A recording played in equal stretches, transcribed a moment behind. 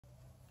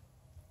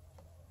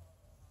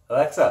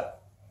Alexa,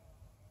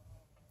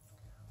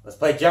 let's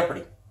play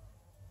Jeopardy.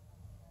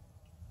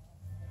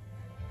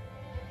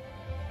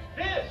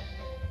 This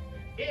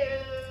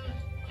is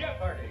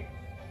Jeopardy!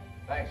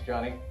 Thanks,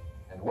 Johnny.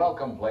 And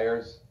welcome,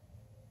 players.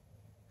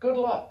 Good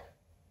luck.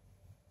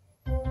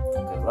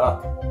 Good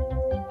luck.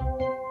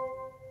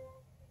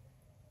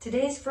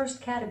 Today's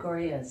first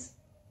category is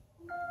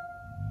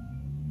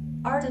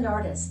Art and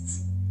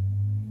Artists.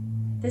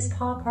 This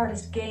pop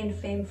artist gained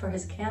fame for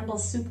his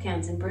Campbell's soup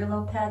cans and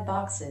Brillo pad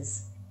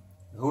boxes.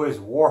 Who is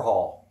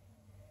Warhol?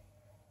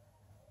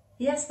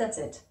 Yes, that's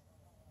it.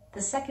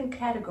 The second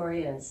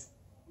category is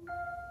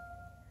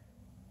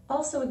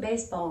also a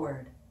baseball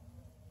word.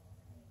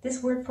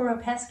 This word for a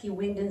pesky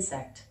winged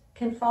insect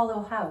can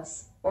follow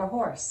house or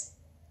horse.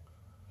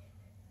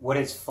 What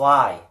is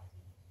fly?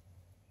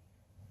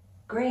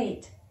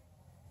 Great.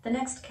 The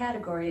next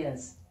category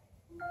is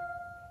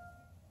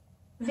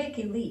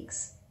Vicky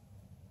Leaks.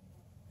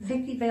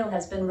 Vicky Vale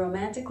has been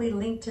romantically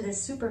linked to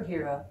this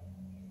superhero.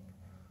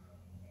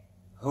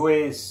 Who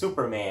is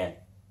Superman?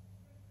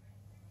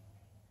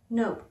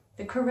 Nope.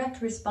 The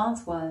correct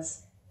response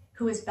was,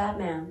 who is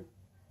Batman?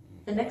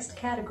 The next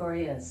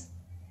category is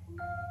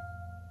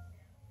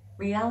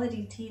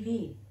reality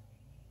TV.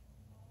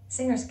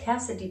 Singers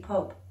Cassidy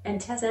Pope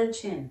and Tezan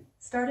Chin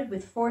started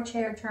with 4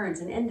 chair turns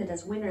and ended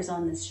as winners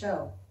on this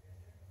show.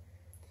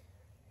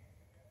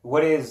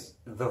 What is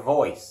The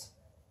Voice?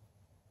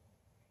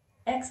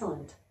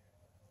 Excellent.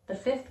 The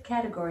fifth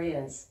category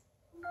is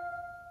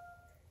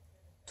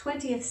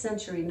 20th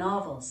century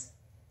novels.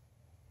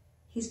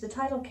 He's the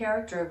title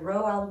character of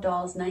Roald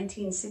Dahl's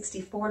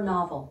 1964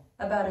 novel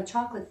about a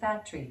chocolate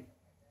factory.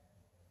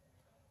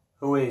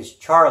 Who is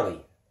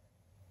Charlie?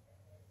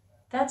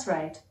 That's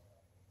right.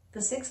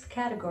 The sixth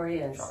category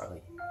is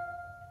Charlie.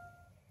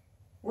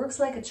 works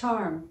like a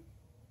charm.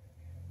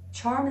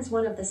 Charm is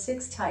one of the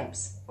 6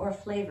 types, or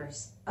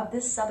flavors, of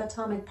this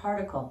subatomic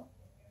particle.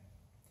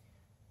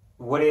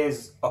 What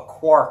is a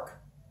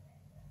quark?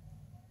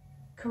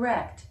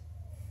 Correct.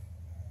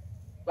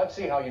 Let's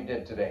see how you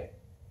did today.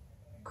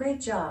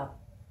 Great job.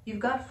 You've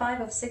got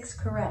 5 of 6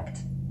 correct.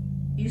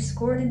 You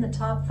scored in the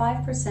top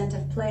 5%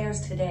 of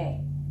players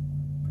today.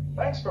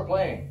 Thanks for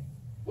playing.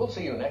 We'll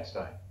see you next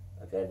time.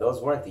 Okay,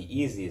 those weren't the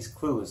easiest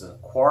clues. A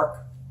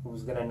quark?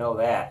 Who's gonna know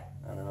that?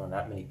 I don't know,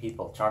 not many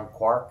people. Charm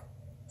quark?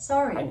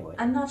 Sorry, Anyway.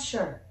 I'm not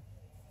sure.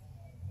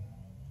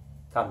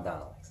 Calm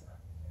down, Alexa.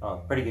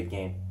 Oh, pretty good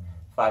game.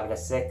 5 out of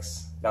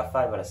 6. Got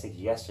 5 out of 6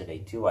 yesterday,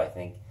 too, I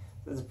think.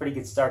 This is a pretty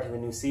good start to the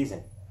new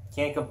season.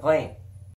 Can't complain.